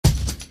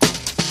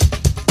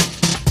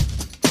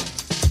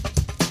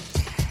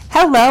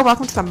Hello,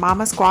 welcome to the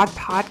Mommasquad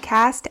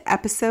podcast,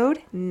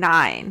 episode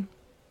 9.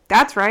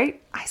 That's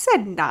right, I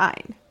said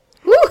 9.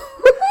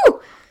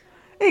 Woo-hoo-hoo.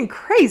 And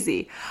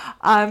crazy.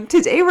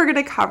 Today we're going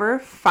to cover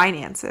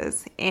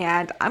finances,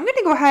 and I'm going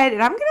to go ahead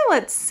and I'm going to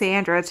let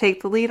Sandra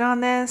take the lead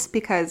on this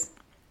because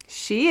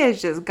she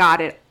has just got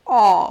it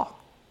all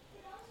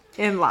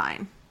in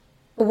line.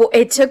 Well,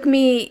 it took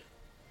me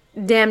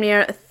damn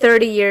near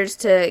 30 years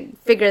to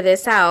figure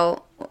this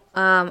out.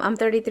 I'm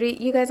 33.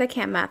 You guys, I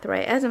can't math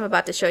right, as I'm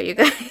about to show you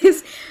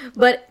guys.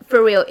 But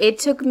for real, it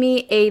took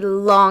me a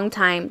long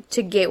time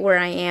to get where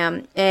I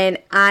am. And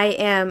I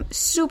am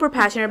super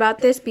passionate about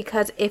this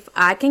because if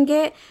I can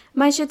get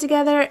my shit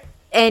together,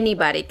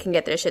 anybody can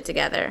get their shit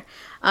together.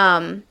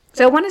 So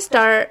I want to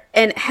start,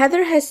 and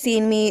Heather has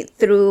seen me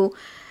through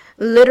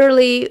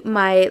literally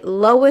my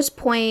lowest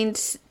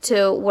points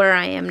to where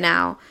I am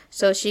now.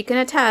 So she can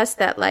attest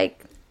that,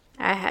 like,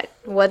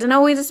 wasn't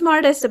always the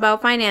smartest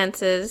about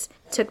finances.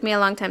 Took me a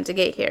long time to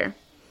get here.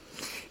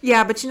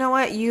 Yeah, but you know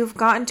what? You've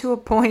gotten to a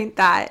point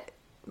that,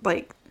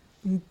 like,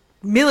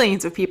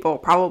 millions of people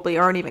probably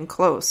aren't even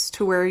close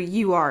to where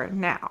you are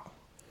now.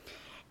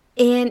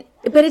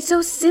 But it's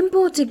so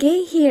simple to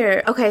get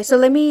here. Okay, so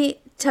let me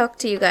talk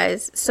to you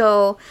guys.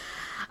 So,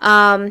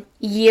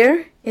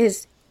 year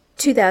is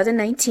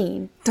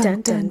 2019.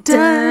 Dun, dun,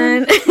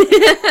 dun.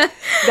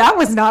 That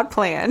was not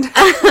planned.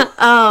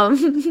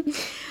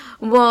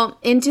 Well,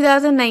 in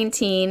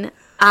 2019,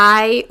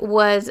 I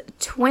was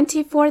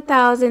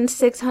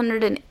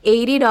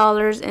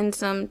 $24,680 and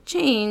some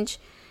change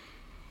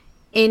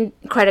in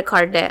credit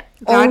card debt.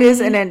 That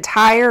is an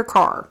entire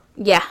car.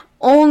 Yeah,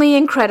 only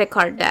in credit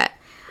card debt.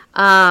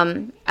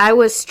 I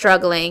was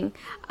struggling.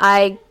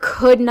 I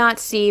could not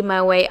see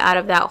my way out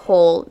of that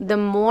hole. The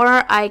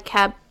more I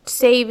kept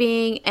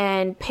saving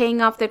and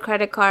paying off the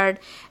credit card,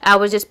 I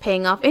was just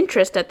paying off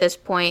interest at this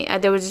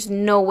point. There was just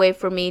no way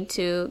for me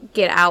to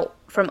get out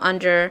from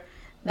under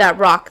that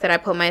rock that I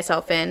put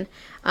myself in.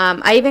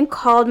 I even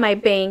called my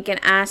bank and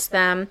asked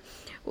them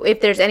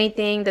if there's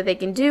anything that they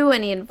can do,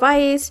 any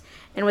advice.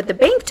 And what the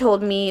bank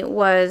told me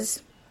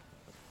was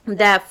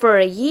that for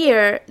a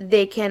year,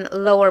 they can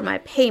lower my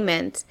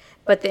payments,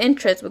 but the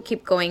interest will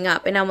keep going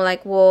up. And I'm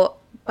like, well,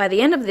 by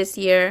the end of this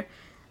year,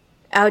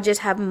 I'll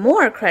just have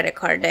more credit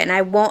card debt and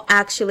I won't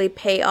actually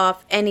pay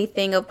off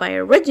anything of my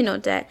original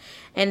debt.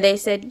 And they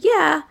said,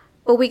 yeah,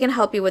 but we can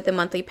help you with the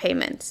monthly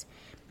payments.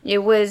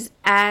 It was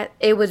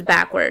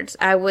backwards.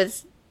 I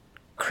was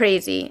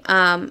crazy.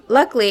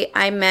 Luckily,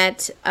 I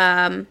met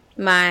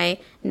my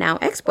now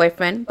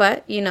ex-boyfriend,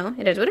 but you know,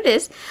 it is what it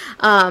is.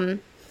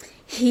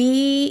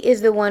 He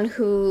is the one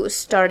who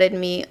started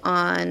me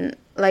on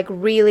like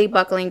really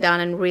buckling down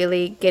and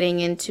really getting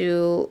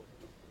into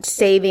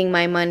saving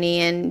my money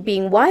and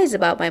being wise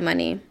about my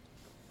money.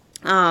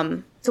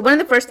 So one of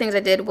the first things I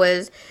did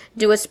was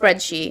do a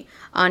spreadsheet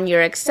on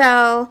your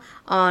Excel,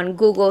 on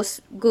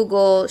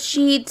Google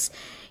Sheets.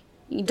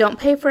 You don't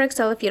pay for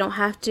Excel if you don't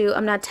have to.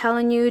 I'm not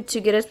telling you to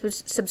get a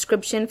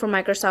subscription for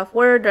Microsoft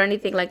Word or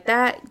anything like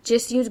that.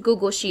 Just use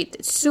Google Sheets.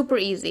 It's super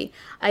easy.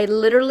 I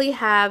literally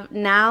have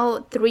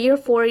now 3 or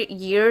 4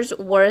 years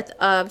worth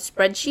of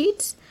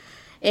spreadsheets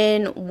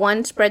in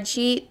one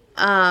spreadsheet.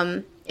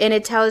 And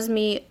it tells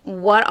me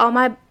what all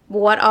my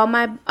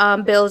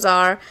bills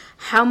are,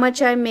 how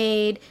much I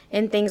made,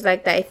 and things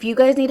like that. If you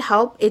guys need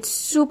help, it's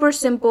super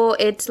simple.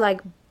 It's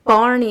like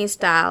Barney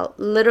style.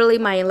 Literally,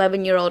 my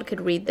 11-year-old could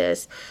read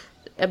this.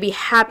 I'd be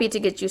happy to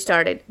get you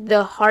started.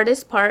 The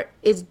hardest part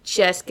is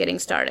just getting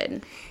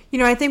started. You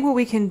know, I think what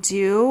we can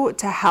do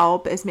to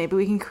help is maybe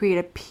we can create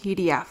a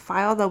PDF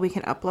file that we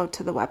can upload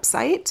to the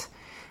website.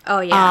 Oh,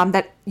 yeah.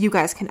 That you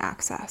guys can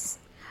access.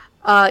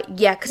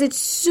 Yeah, because it's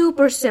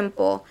super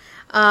simple.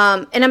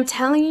 And I'm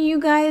telling you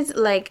guys,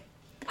 like,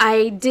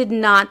 I did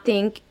not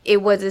think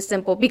it was as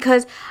simple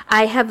because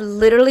I have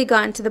literally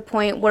gotten to the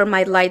point where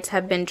my lights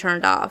have been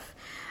turned off.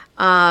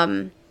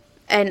 And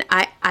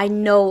I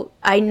know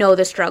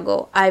the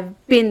struggle.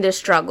 I've been the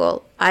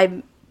struggle.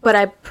 But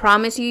I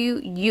promise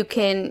you, you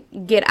can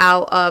get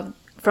out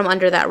from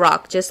under that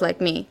rock just like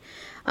me.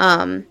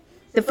 The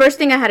first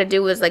thing I had to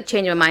do was like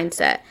change my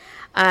mindset.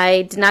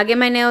 I did not get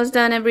my nails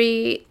done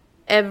every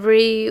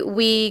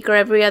week or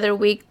every other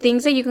week.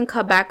 Things that you can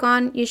cut back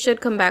on, you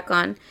should come back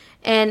on.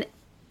 And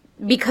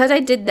because I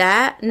did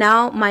that,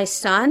 now my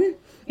son,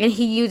 and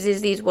he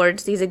uses these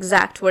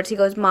exact words. He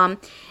goes, Mom,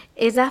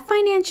 is that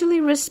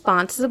financially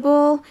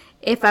responsible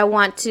if I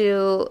want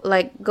to,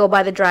 like, go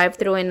by the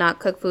drive-thru and not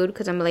cook food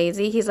because I'm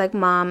lazy? He's like,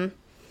 Mom,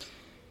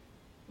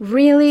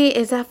 really?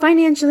 Is that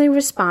financially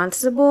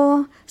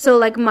responsible? So,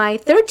 like, my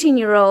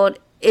 13-year-old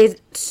is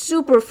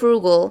super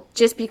frugal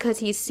just because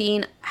he's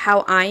seen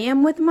how I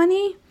am with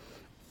money.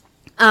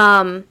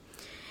 And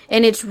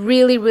it's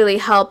really, really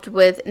helped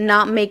with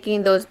not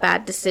making those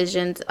bad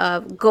decisions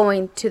of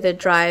going to the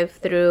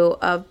drive-thru,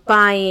 of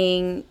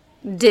buying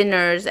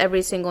dinners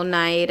every single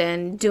night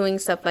and doing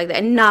stuff like that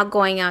and not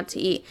going out to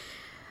eat.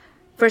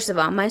 First of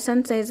all, my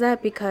son says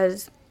that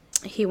because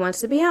he wants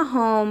to be at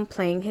home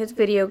playing his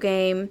video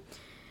game.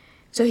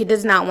 So he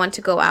does not want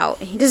to go out.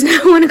 He does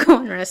not want to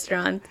go in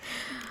restaurants.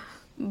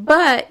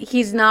 But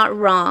he's not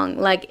wrong.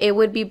 Like, it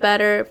would be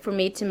better for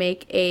me to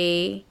make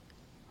a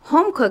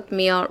home-cooked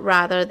meal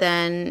rather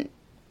than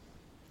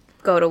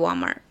go to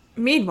Walmart.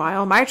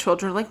 Meanwhile, my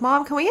children are like,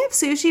 Mom, can we have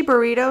sushi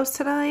burritos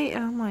tonight?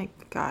 And I'm like,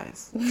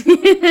 guys,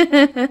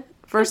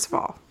 first of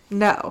all,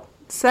 no.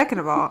 Second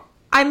of all,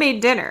 I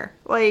made dinner.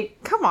 Like,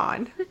 come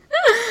on.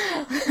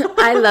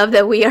 I love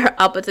that we are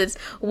opposites.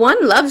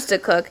 One loves to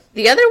cook.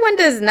 The other one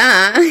does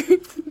not.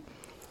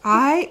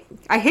 I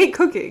hate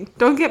cooking.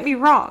 Don't get me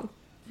wrong.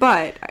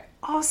 But I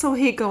also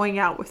hate going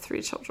out with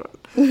 3 children.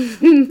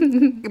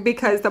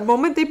 Because the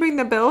moment they bring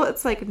the bill,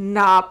 it's like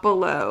not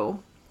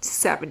below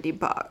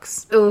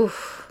 $70.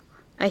 Oof.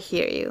 I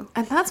hear you.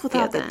 And that's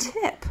without the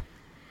tip.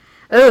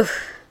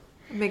 Oof.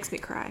 It makes me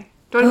cry.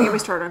 Don't even get me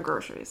started on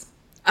groceries.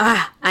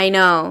 I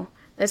know.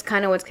 That's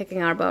kind of what's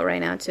kicking our butt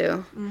right now,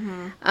 too.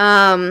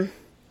 Mm-hmm.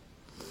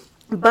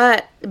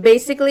 But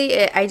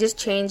basically, I just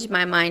changed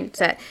my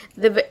mindset.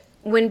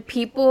 When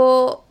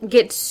people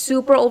get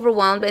super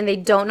overwhelmed and they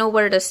don't know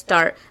where to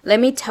start, let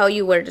me tell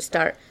you where to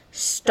start.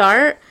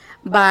 Start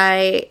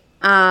by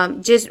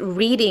just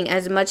reading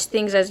as much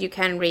things as you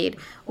can read.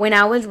 When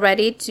I was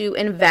ready to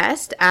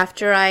invest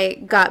after I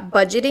got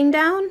budgeting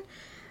down,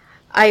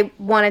 I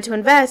wanted to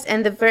invest,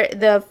 and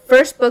the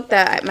first book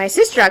that my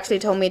sister actually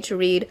told me to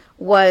read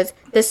was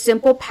The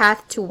Simple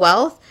Path to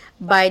Wealth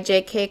by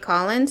J.K.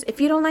 Collins. If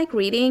you don't like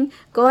reading,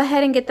 go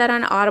ahead and get that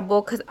on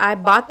Audible, because I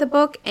bought the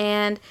book,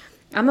 and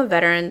I'm a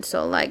veteran,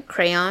 so like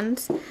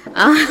crayons.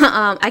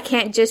 I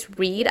can't just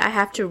read. I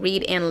have to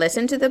read and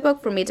listen to the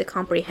book for me to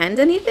comprehend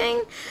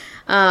anything.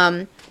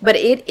 But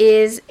it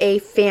is a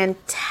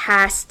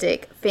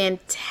fantastic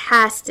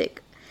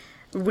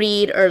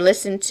read or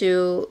listen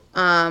to.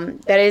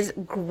 That is a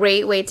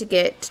great way to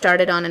get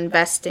started on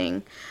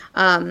investing.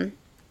 One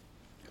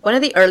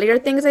of the earlier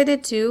things I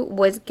did too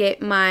was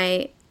get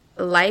my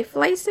life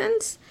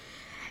license.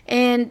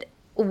 And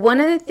one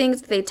of the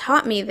things that they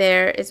taught me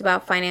there is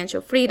about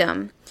financial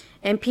freedom.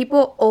 And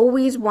people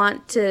always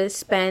want to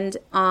spend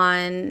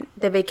on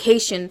the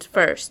vacations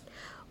first.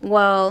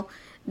 Well,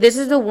 this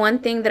is the one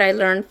thing that I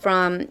learned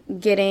from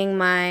getting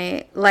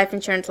my life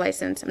insurance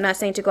license. I'm not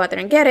saying to go out there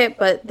and get it,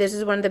 but this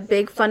is one of the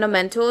big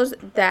fundamentals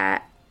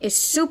that is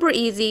super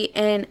easy.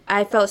 And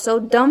I felt so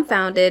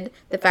dumbfounded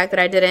the fact that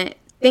I didn't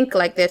think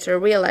like this or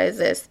realize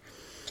this.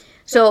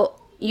 So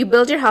you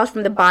build your house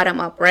from the bottom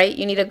up, right?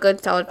 You need a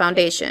good solid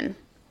foundation.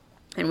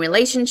 And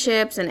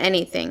relationships and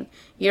anything.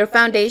 Your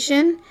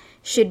foundation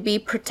should be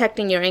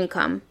protecting your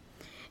income.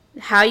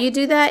 How you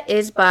do that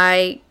is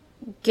by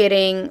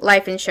getting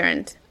life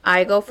insurance.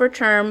 I go for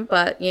term,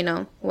 but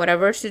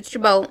whatever suits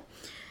your boat.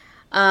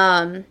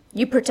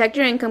 You protect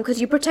your income because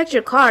you protect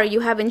your car. You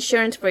have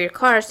insurance for your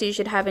car, so you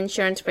should have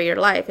insurance for your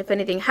life. If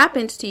anything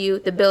happens to you,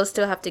 the bills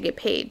still have to get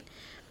paid.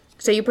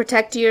 So you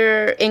protect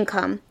your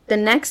income. The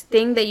next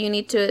thing that you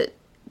need to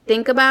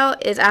think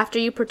about is, after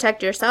you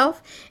protect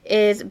yourself,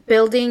 is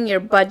building your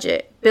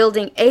budget,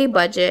 building a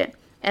budget,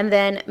 and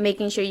then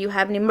making sure you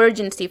have an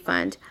emergency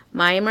fund.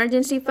 My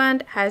emergency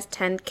fund has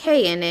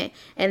 $10K in it,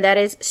 and that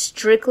is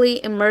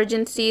strictly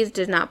emergencies,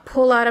 does not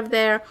pull out of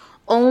there,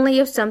 only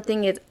if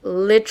something is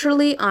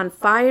literally on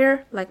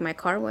fire, like my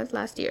car was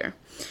last year.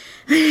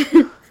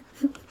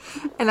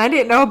 And I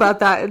didn't know about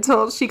that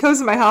until she comes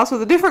to my house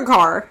with a different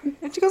car.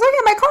 And she goes,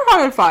 oh yeah, my car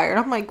caught on fire. And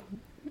I'm like,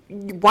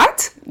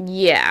 what?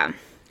 Yeah.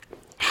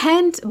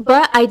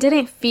 But I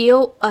didn't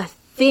feel a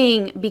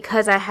thing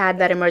because I had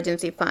that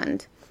emergency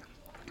fund.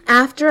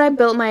 After I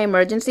built my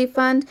emergency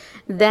fund,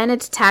 then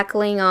it's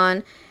tackling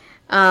on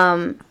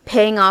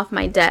paying off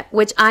my debt,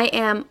 which I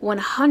am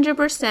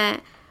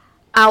 100%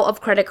 out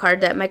of credit card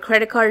debt. My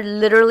credit card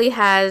literally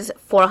has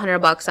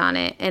 $400 on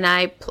it, and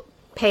I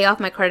pay off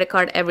my credit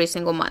card every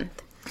single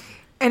month.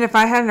 And if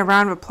I had a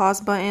round of applause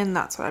button,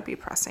 that's what I'd be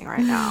pressing right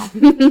now.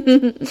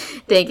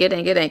 Thank you.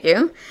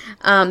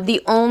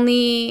 The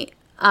only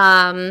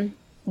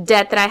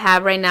debt that I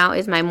have right now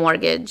is my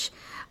mortgage.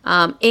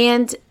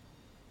 And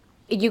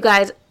you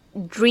guys,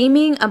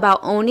 dreaming about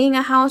owning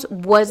a house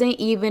wasn't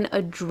even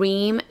a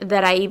dream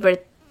that I even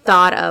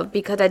thought of,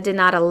 because I did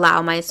not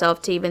allow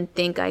myself to even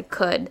think I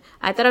could.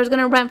 I thought I was going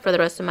to rent for the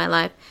rest of my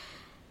life.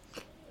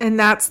 And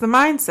that's the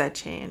mindset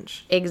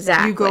change.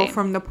 Exactly. You go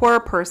from the poor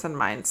person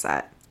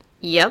mindset.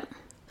 Yep.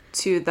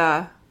 To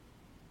the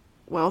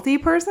wealthy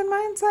person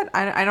mindset.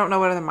 I don't know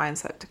what other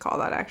mindset to call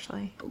that,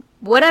 actually.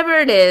 Whatever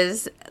it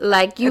is,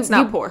 like it's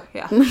not poor.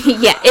 Yeah.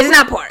 Yeah, it's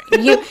not poor.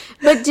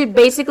 But to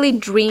basically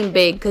dream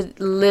big, because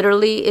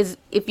literally is,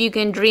 if you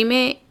can dream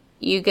it,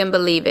 you can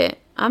believe it.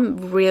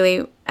 I'm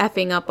really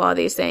effing up all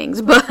these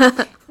things,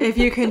 but if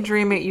you can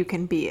dream it, you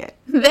can be it.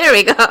 There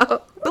we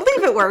go.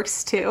 Believe it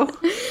works too.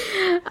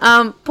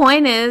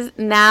 Point is,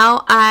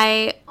 now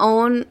I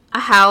own a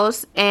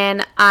house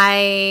and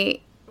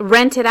I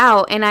rent it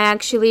out, and I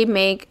actually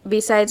make,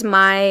 besides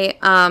my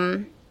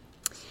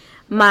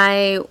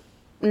my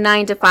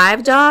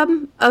 9-to-5 job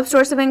of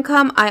source of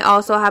income, I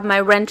also have my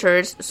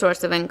renter's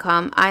source of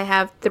income. I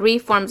have 3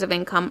 forms of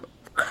income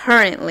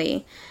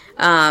currently.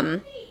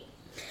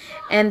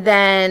 And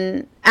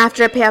then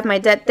after I pay off my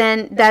debt,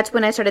 then that's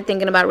when I started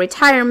thinking about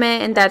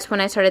retirement, and that's when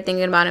I started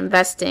thinking about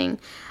investing.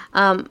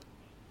 I'm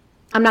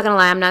not going to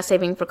lie, I'm not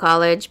saving for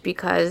college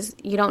because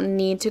you don't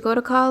need to go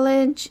to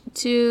college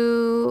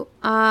to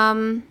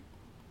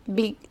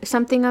be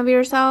something of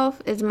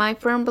yourself, is my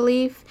firm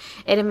belief.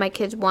 And if my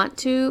kids want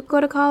to go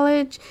to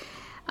college,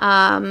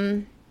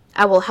 I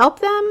will help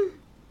them,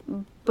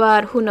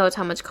 but who knows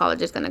how much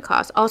college is going to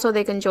cost. Also,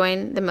 they can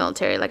join the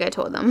military, like I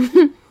told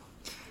them.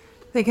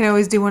 They can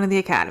always do one of the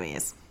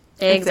academies.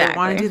 Exactly. If they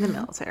want to do the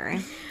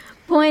military.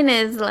 Point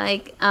is,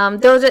 like,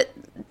 those are,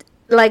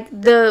 like,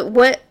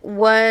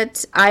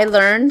 what I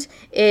learned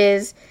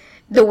is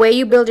the way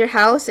you build your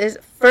house is,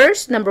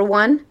 first, number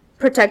one,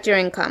 protect your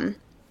income.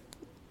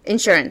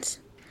 Insurance.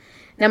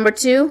 Number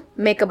two,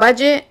 make a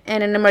budget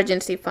and an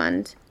emergency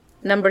fund.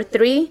 Number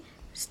three,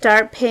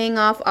 start paying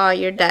off all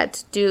your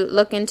debts.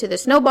 Look into the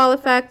snowball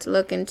effect.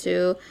 Look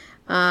into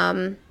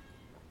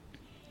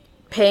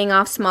paying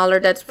off smaller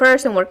debts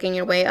first and working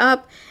your way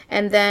up.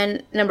 And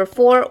then number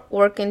four,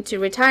 work into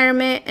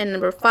retirement. And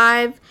number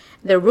five,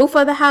 the roof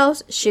of the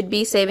house should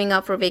be saving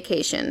up for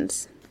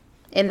vacations.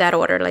 In that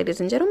order, ladies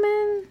and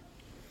gentlemen.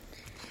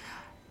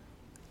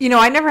 You know,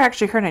 I never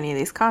actually heard any of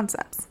these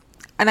concepts.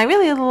 And I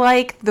really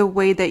like the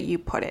way that you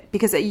put it,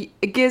 because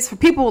it gives, for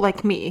people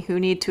like me who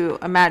need to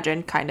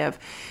imagine kind of,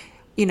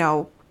 you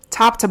know,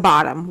 top to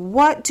bottom,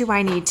 what do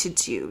I need to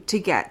do to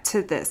get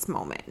to this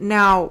moment?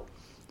 Now,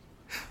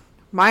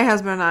 my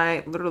husband and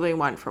I literally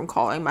went from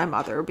calling my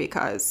mother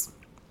because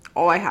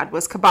all I had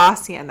was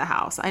kibasi in the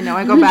house. I know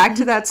I go back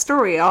to that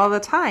story all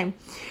the time.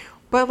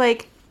 But,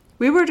 like,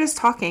 we were just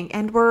talking,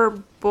 and we're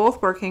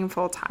both working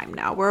full time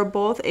now. We're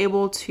both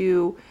able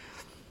to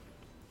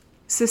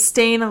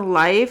sustain a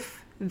life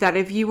that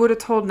if you would have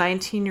told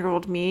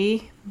 19-year-old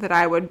me that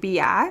I would be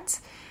at,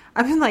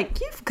 I've been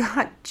like, you've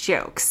got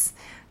jokes.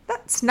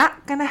 That's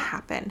not going to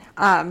happen.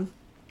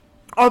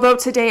 Although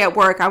today at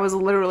work, I was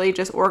literally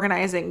just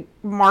organizing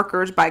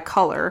markers by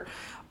color.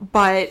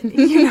 But,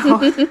 you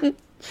know.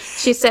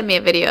 She sent me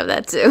a video of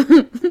that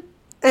too.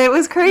 It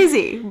was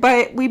crazy.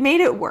 But we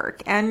made it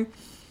work. And,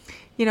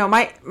 you know,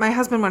 my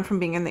husband went from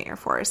being in the Air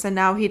Force, and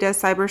now he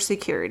does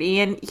cybersecurity.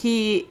 And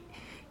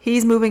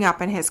he's moving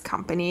up in his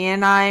company.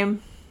 And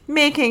I'm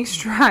making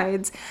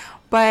strides.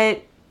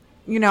 But,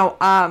 you know,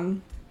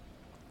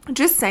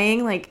 just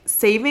saying, like,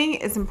 saving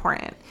is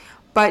important.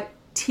 But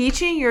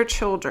teaching your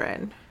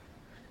children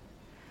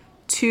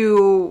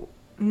to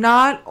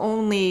not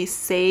only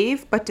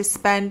save, but to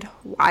spend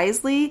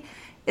wisely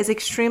is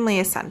extremely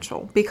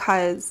essential,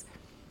 because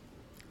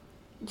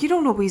you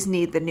don't always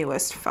need the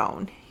newest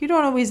phone. You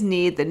don't always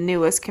need the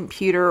newest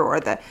computer or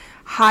the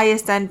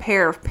highest end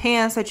pair of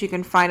pants that you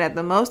can find at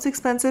the most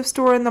expensive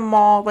store in the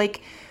mall.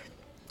 Like,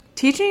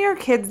 teaching your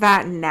kids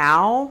that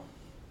now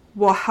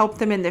will help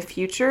them in the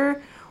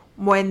future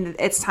when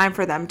it's time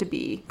for them to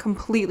be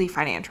completely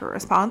financially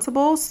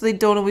responsible, so they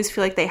don't always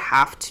feel like they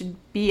have to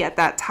be at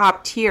that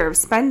top tier of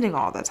spending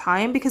all the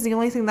time, because the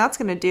only thing that's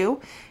going to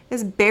do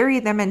is bury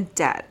them in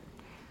debt.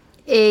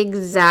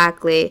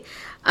 Exactly.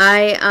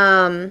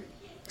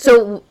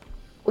 So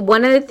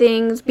one of the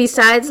things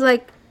besides,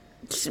 like,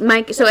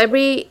 so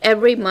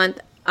every month,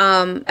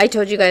 I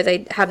told you guys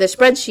I have this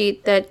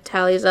spreadsheet that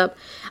tallies up.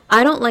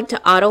 I don't like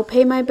to auto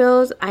pay my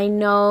bills. I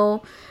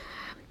know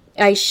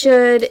I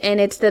should, and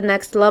it's the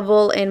next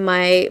level in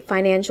my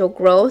financial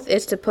growth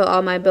is to put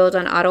all my bills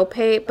on auto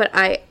pay, but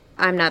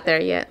I'm not there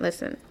yet.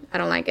 Listen, I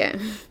don't like it.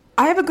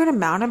 I have a good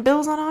amount of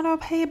bills on auto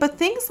pay, but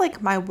things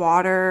like my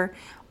water,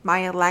 my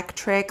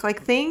electric,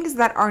 like things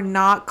that are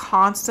not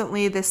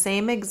constantly the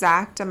same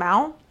exact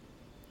amount,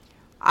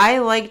 I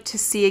like to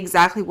see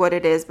exactly what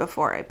it is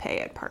before I pay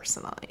it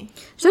personally.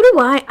 So do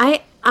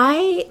I.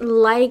 I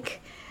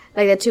like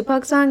the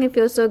Tupac song, "It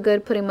Feels So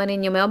Good Putting Money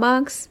in Your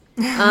Mailbox."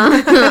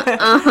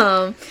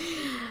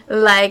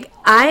 Like,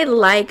 I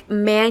like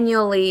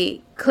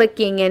manually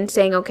clicking and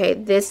saying, okay,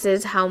 this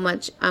is how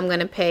much I'm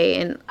gonna pay,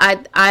 and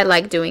I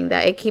like doing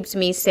that. It keeps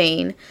me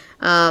sane.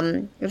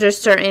 There's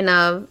certain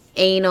of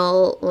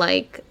anal,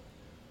 like,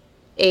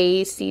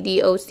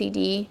 ACD,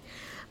 OCD.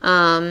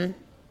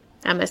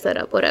 I messed that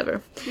up,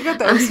 whatever. You got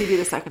the OCD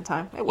the second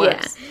time. It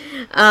works.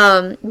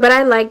 Yeah. But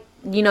I like,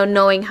 you know,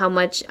 knowing how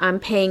much I'm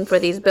paying for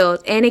these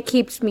bills, and it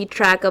keeps me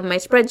track of my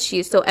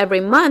spreadsheet. So every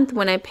month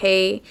when I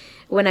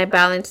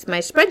balance my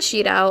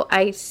spreadsheet out,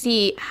 I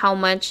see how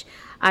much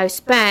I've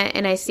spent,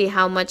 and I see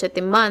how much at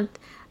the month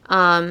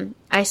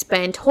I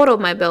spend total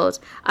of my bills.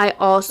 I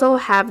also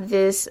have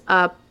this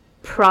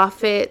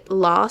profit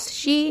loss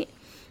sheet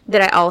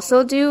that I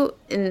also do,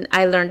 and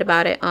I learned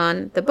about it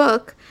on the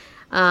book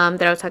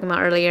that I was talking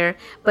about earlier.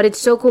 But it's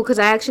so cool because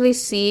I actually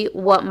see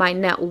what my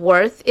net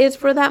worth is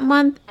for that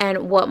month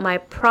and what my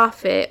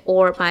profit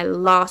or my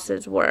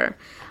losses were.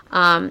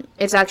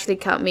 It's actually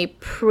kept me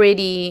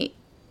pretty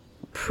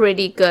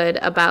good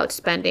about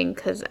spending,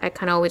 because I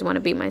kind of always want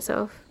to beat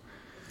myself.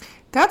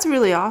 That's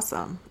really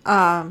awesome.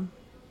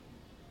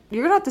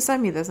 You're gonna have to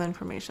send me this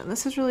information.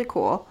 This is really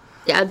cool.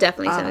 Yeah, I'll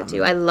definitely send it to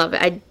you. I love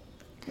it.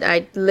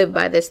 I live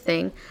by this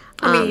thing.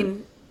 I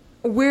mean,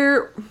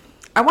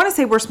 I want to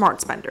say we're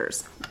smart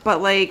spenders,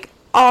 but like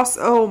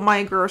also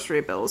my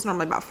grocery bill is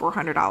normally about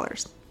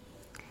 $400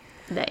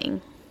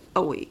 Dang.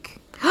 a week.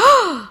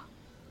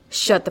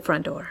 Shut the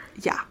front door.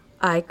 Yeah.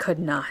 I could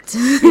not.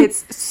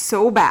 It's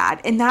so bad.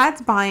 And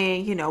that's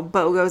buying,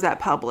 BOGOs at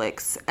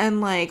Publix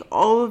and like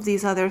all of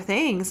these other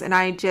things. And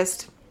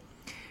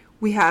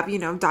we have,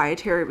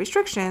 dietary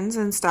restrictions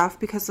and stuff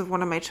because of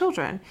one of my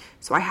children.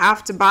 So I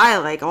have to buy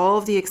like all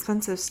of the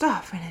expensive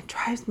stuff and it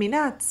drives me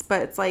nuts.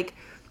 But it's like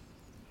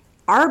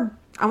I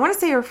want to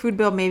say our food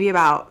bill maybe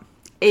about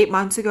 8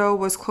 months ago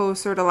was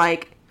closer to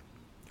like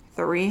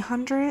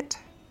 300.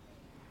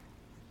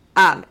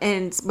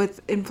 And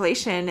with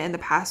inflation in the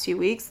past few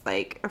weeks,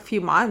 like a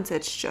few months,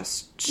 it's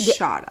just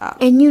shot up.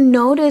 And you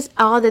notice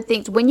all the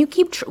things when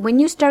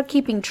you start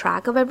keeping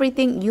track of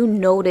everything, you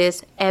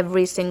notice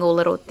every single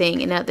little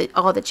thing and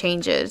all the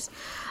changes.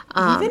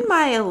 Even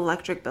my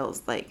electric bill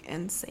is like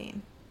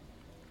insane.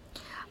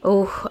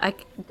 Oh,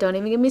 don't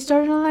even get me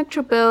started on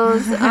electric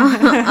bills.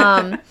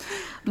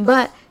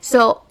 But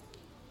so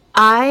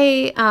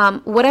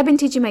what I've been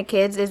teaching my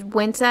kids is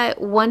once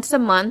a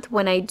month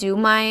when I do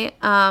my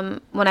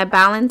when I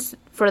balance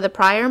for the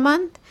prior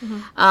month,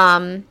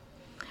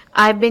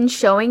 I've been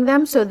showing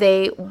them so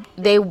they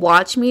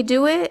watch me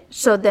do it,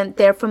 so then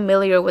they're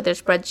familiar with their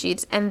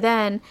spreadsheets, and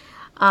then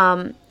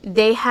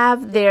they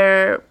have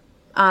their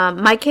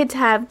my kids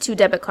have 2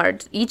 debit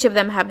cards. Each of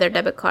them have their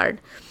debit card.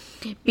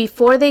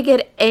 Before they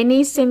get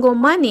any single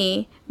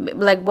money,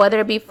 like whether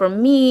it be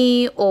from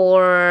me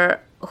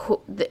or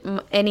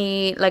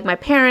any like my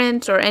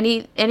parents or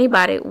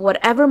anybody,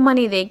 whatever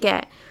money they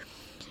get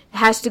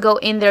has to go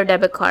in their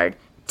debit card.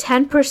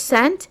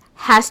 10%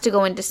 has to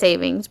go into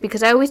savings,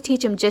 because I always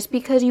teach them, just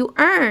because you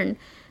earn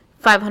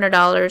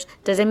 $500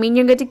 doesn't mean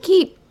you're going to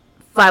keep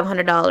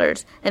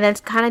 $500. And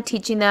that's kind of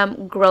teaching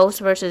them gross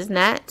versus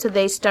net, so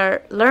they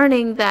start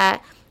learning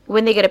that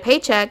when they get a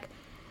paycheck,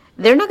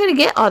 they're not going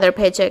to get all their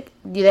paycheck.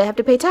 They have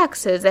to pay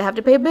taxes, they have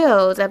to pay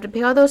bills, they have to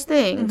pay all those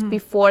things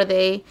before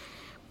they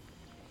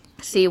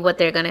see what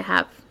they're gonna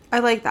have. I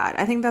like that.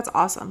 I think that's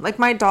awesome. Like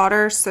my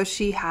daughter, so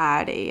she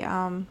had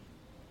a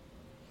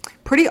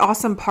pretty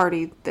awesome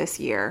party this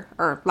year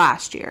or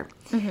last year,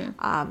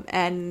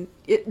 and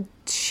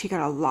she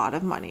got a lot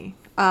of money.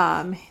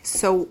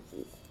 So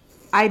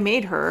I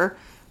made her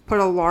put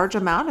a large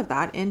amount of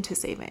that into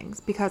savings,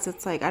 because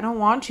it's like, I don't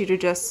want you to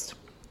just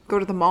go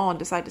to the mall and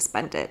decide to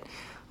spend it.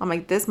 I'm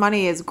like, this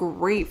money is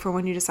great for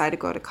when you decide to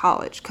go to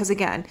college, because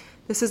again,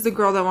 this is the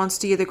girl that wants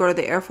to either go to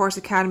the Air Force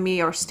Academy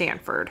or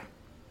Stanford.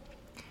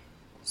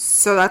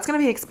 So that's going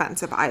to be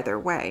expensive either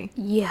way.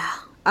 Yeah.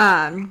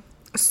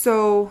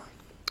 So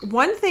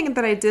one thing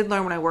that I did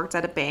learn when I worked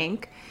at a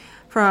bank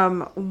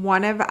from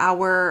one of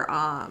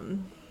our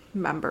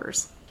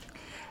members,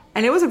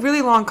 and it was a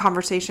really long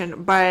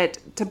conversation, but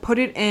to put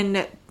it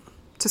in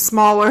to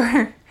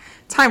smaller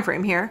time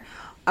frame here,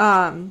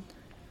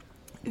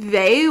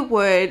 they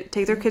would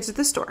take their kids to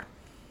the store.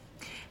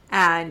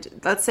 And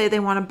let's say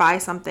they want to buy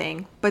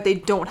something, but they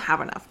don't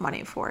have enough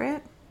money for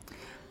it.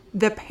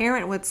 The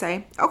parent would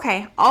say,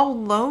 okay, I'll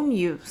loan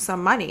you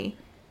some money,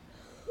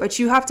 but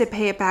you have to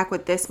pay it back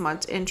with this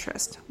month's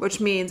interest,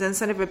 which means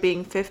instead of it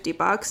being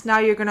 $50, now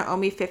you're going to owe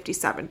me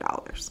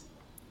 $57.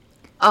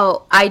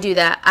 Oh, I do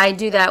that. I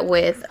do that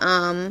with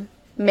Manny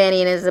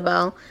and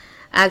Isabel.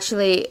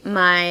 Actually,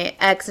 my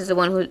ex is the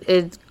one who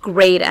is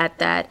great at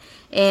that.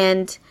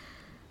 And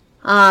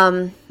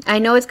I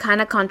know it's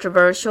kind of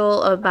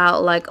controversial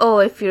about like,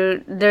 oh,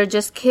 they're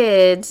just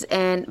kids,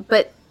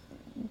 but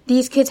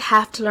these kids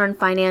have to learn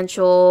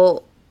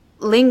financial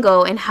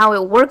lingo and how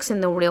it works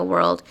in the real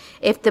world.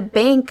 If the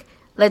bank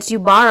lets you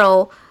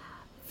borrow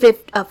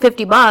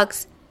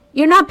 $50,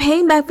 you're not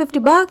paying back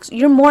 $50.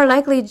 You're more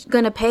likely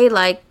going to pay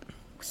like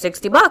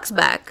 $60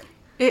 back.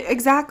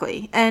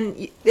 Exactly.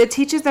 And it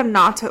teaches them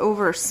not to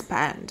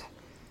overspend.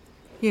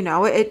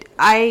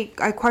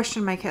 I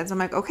question my kids. I'm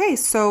like, okay,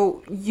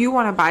 so you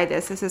want to buy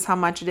this. This is how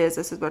much it is.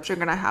 This is what you're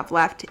going to have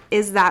left.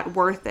 Is that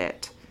worth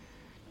it?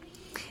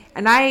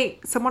 And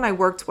someone I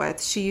worked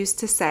with, she used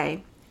to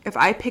say, if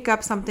I pick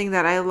up something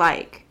that I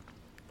like,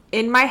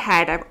 in my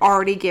head, I've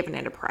already given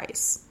it a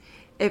price.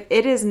 If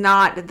it is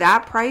not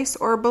that price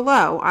or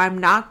below, I'm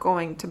not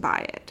going to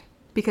buy it,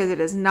 because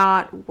it is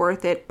not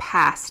worth it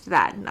past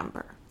that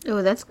number.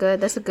 Oh, that's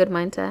good. That's a good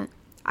mindset.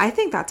 I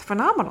think that's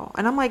phenomenal.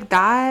 And I'm like,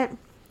 that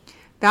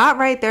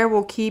right there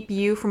will keep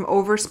you from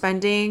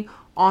overspending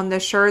on the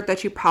shirt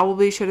that you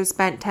probably should have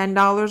spent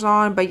 $10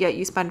 on, but yet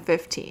you spend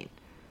 $15.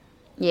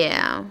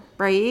 Yeah.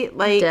 Right?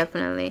 Like,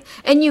 definitely.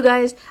 And you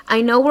guys,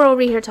 I know we're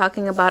over here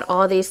talking about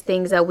all these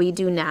things that we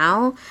do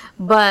now,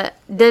 but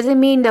doesn't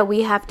mean that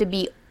we have to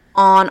be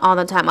on all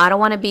the time. I don't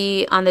want to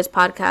be on this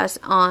podcast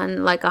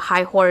on like a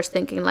high horse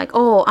thinking like,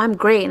 oh, I'm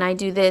great and I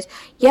do this.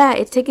 Yeah,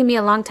 it's taken me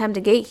a long time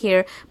to get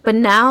here, but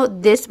now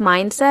this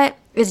mindset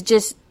is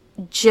just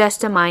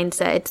a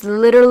mindset. It's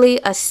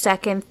literally a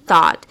second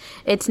thought.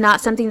 It's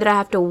not something that I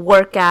have to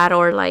work at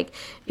or like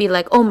be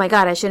like, oh my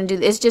God, I shouldn't do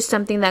this. It's just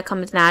something that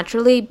comes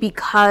naturally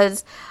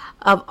because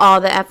of all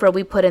the effort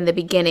we put in the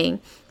beginning.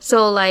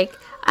 So like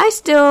I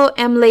still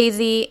am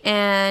lazy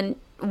and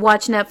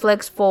watch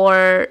Netflix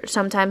for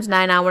sometimes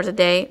 9 hours a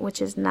day,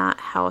 which is not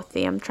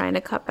healthy. I'm trying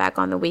to cut back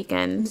on the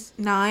weekends.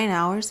 9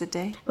 hours a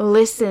day?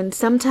 Listen,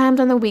 sometimes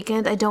on the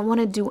weekends I don't want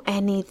to do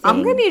anything.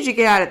 I'm going to need you to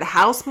get out of the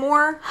house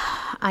more.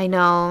 I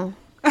know.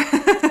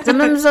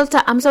 Sometimes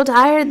I'm so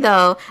tired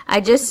though. I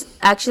was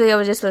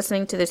just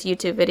listening to this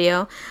YouTube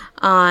video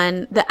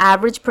on the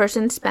average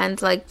person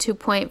spends like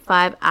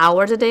 2.5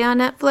 hours a day on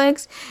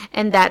Netflix,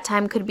 and that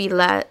time could be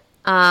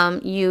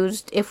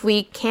used if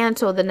we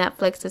cancel the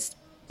Netflix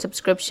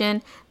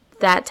subscription.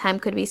 That time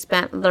could be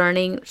spent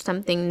learning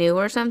something new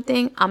or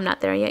something. I'm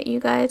not there yet, you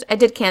guys. I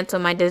did cancel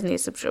my Disney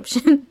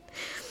subscription.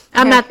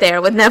 I'm not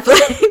there with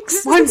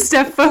Netflix. One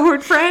step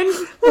forward, friend.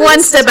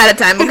 One step at a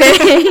time,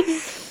 okay?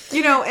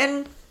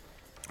 And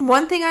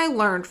one thing I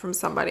learned from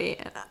somebody,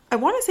 I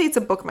want to say it's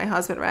a book my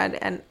husband read,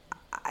 and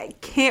I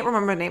can't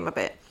remember the name of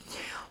it,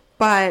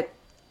 but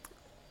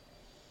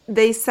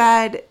they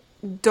said,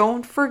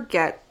 don't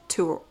forget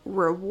to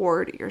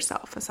reward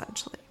yourself,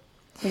 essentially.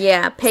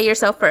 Yeah, pay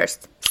yourself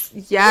first.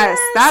 Yes,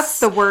 that's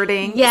the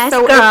wording. Yes,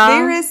 so girl. If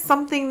there is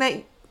something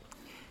that,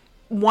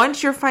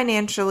 once you're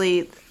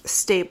financially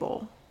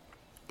stable,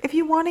 if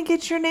you want to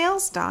get your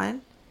nails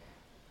done,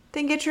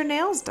 then get your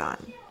nails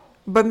done.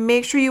 But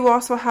make sure you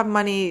also have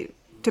money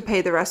to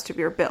pay the rest of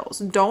your bills.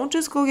 Don't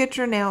just go get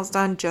your nails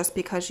done just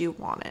because you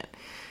want it.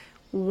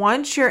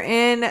 Once you're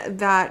in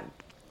that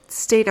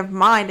state of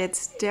mind,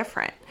 it's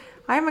different.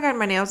 I haven't gotten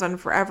my nails done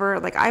forever.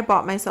 Like, I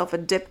bought myself a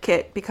dip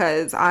kit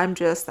because I'm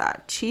just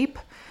that cheap.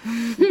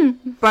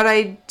 But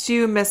I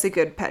do miss a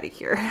good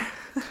pedicure.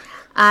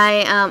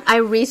 I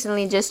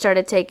recently just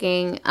started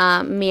taking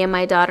me and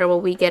my daughter while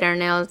we get our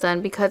nails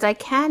done because I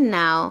can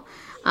now.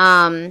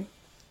 I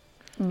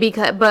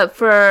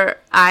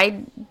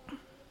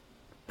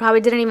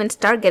probably didn't even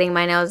start getting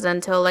my nails done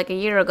until like a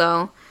year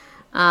ago.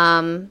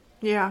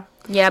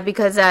 Yeah,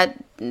 because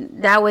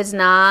that was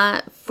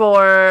not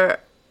for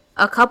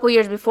a couple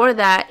years before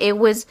that. It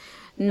was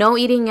no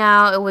eating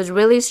out. It was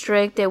really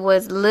strict. It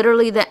was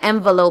literally the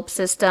envelope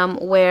system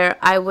where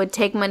I would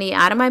take money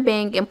out of my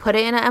bank and put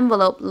it in an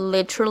envelope,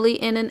 literally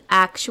in an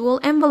actual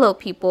envelope,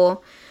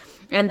 people.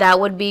 And that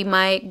would be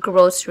my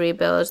grocery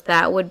bills.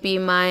 That would be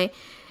my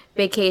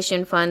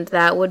vacation fund.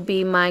 That would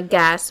be my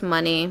gas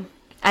money.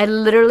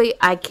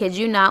 I kid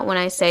you not when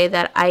I say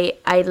that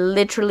I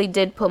literally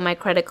did put my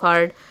credit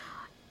card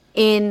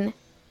in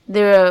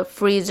the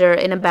freezer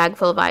in a bag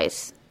full of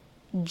ice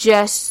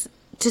just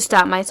to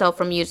stop myself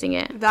from using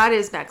it. That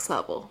is next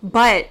level.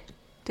 But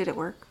did it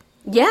work?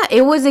 Yeah,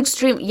 it was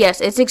extreme. Yes,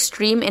 it's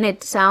extreme and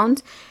it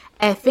sounds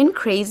effing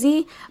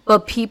crazy,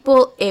 but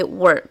people, it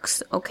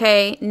works,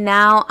 okay?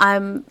 Now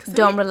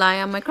don't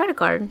rely on my credit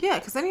card. Yeah,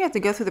 because then you have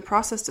to go through the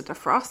process to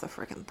defrost the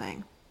freaking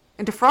thing.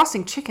 And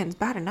defrosting chicken's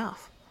bad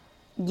enough.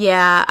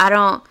 Yeah,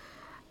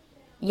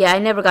 I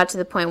never got to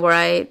the point where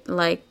I,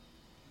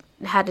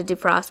 had to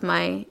defrost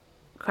my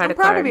credit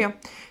card. I'm proud of you.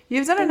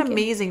 You've done an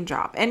amazing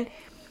job. And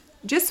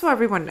just so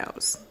everyone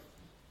knows,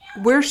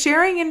 we're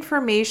sharing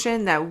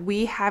information that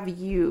we have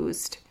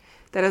used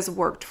that has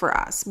worked for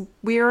us.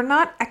 We are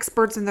not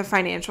experts in the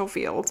financial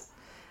field.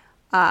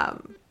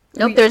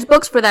 Nope, there's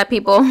books for that,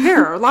 people.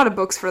 There are a lot of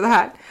books for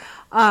that.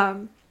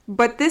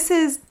 But this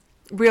is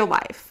real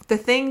life. The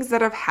things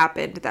that have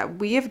happened that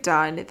we have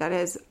done that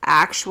has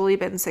actually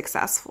been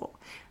successful.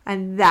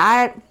 And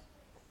that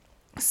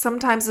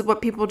sometimes is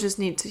what people just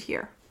need to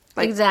hear.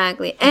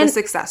 Exactly. And the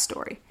success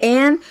story.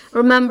 And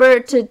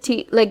remember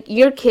to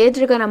your kids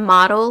are going to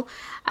model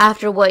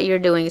after what you're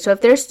doing. So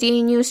if they're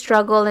seeing you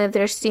struggle and if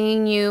they're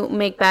seeing you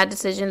make bad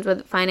decisions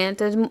with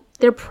finances,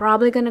 they're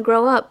probably going to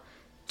grow up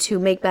to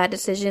make bad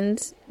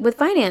decisions with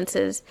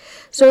finances.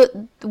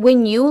 So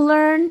when you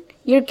learn,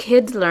 your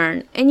kids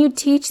learn and you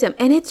teach them,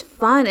 and it's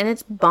fun and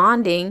it's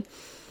bonding.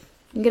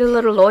 You get a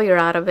little lawyer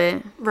out of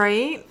it.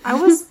 Right? I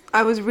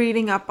was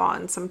reading up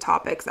on some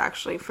topics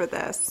actually for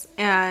this,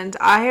 and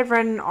I had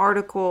read an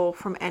article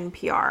from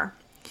NPR,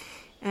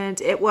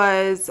 and it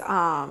was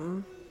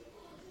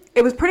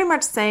pretty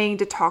much saying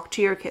to talk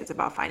to your kids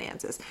about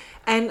finances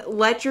and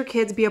let your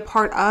kids be a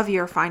part of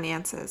your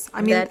finances.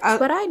 I mean, that's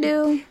what I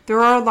do.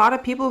 There are a lot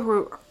of people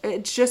who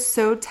it's just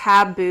so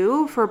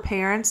taboo for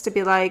parents to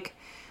be like,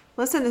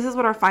 listen, this is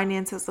what our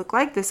finances look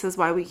like. This is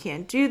why we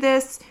can't do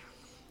this,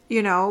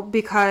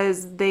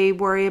 because they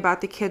worry about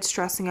the kids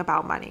stressing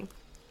about money.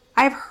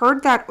 I've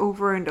heard that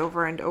over and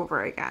over and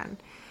over again.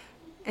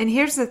 And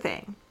here's the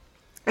thing.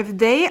 If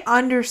they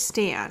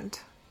understand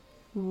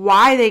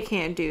why they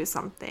can't do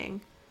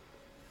something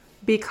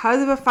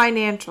because of a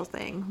financial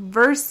thing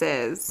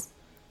versus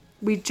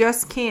we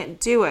just can't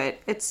do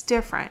it, it's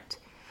different.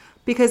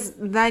 Because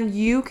then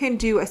you can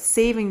do a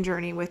saving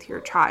journey with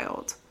your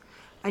child.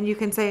 And you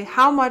can say,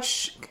 how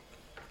much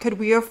could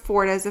we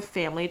afford as a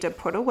family to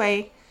put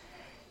away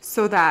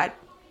so that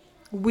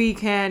we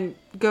can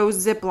go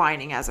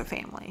ziplining as a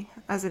family,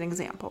 as an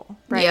example,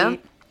 right? Yep.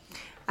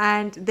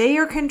 And they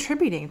are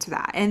contributing to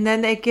that. And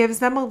then it gives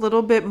them a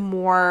little bit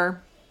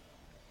more,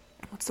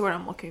 what's the word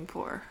I'm looking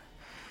for?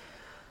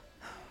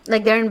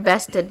 Like they're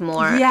invested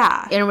more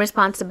Yeah. in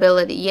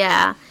responsibility.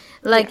 Yeah.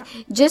 Like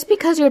just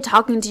because you're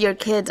talking to your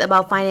kids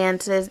about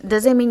finances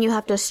doesn't mean you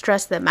have to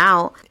stress them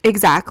out.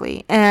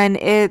 Exactly. And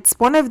it's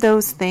one of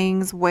those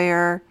things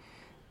where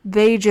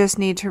they just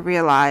need to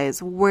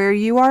realize where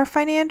you are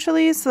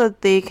financially so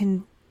that they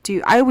can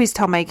do. I always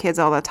tell my kids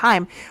all the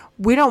time,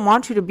 we don't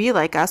want you to be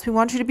like us. We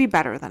want you to be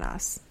better than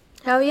us.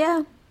 Hell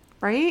yeah.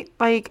 Right?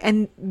 Like,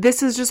 and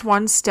this is just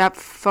one step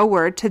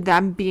forward to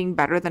them being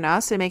better than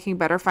us and making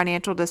better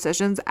financial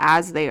decisions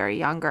as they are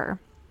younger.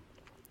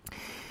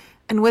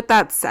 And with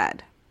that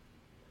said,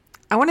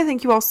 I want to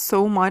thank you all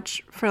so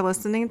much for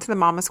listening to the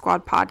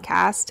Mommasquad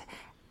podcast,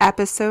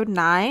 episode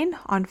 9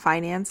 on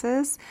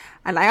finances.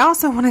 And I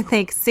also want to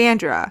thank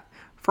Sandra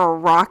for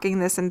rocking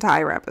this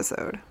entire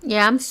episode.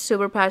 Yeah, I'm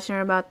super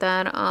passionate about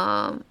that.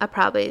 I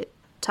probably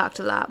talked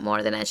a lot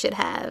more than I should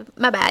have.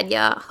 My bad,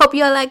 y'all. Hope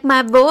y'all like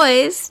my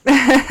voice.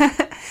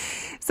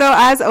 So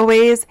as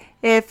always,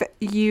 if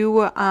you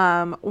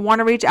want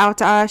to reach out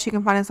to us, you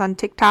can find us on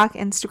TikTok,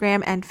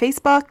 Instagram, and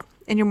Facebook.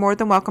 And you're more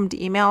than welcome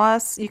to email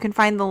us. You can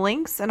find the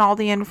links and all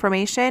the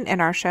information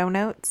in our show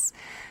notes.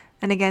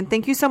 And again,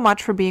 thank you so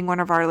much for being one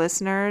of our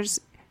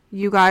listeners.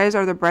 You guys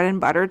are the bread and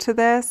butter to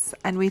this,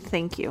 and we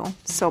thank you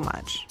so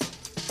much.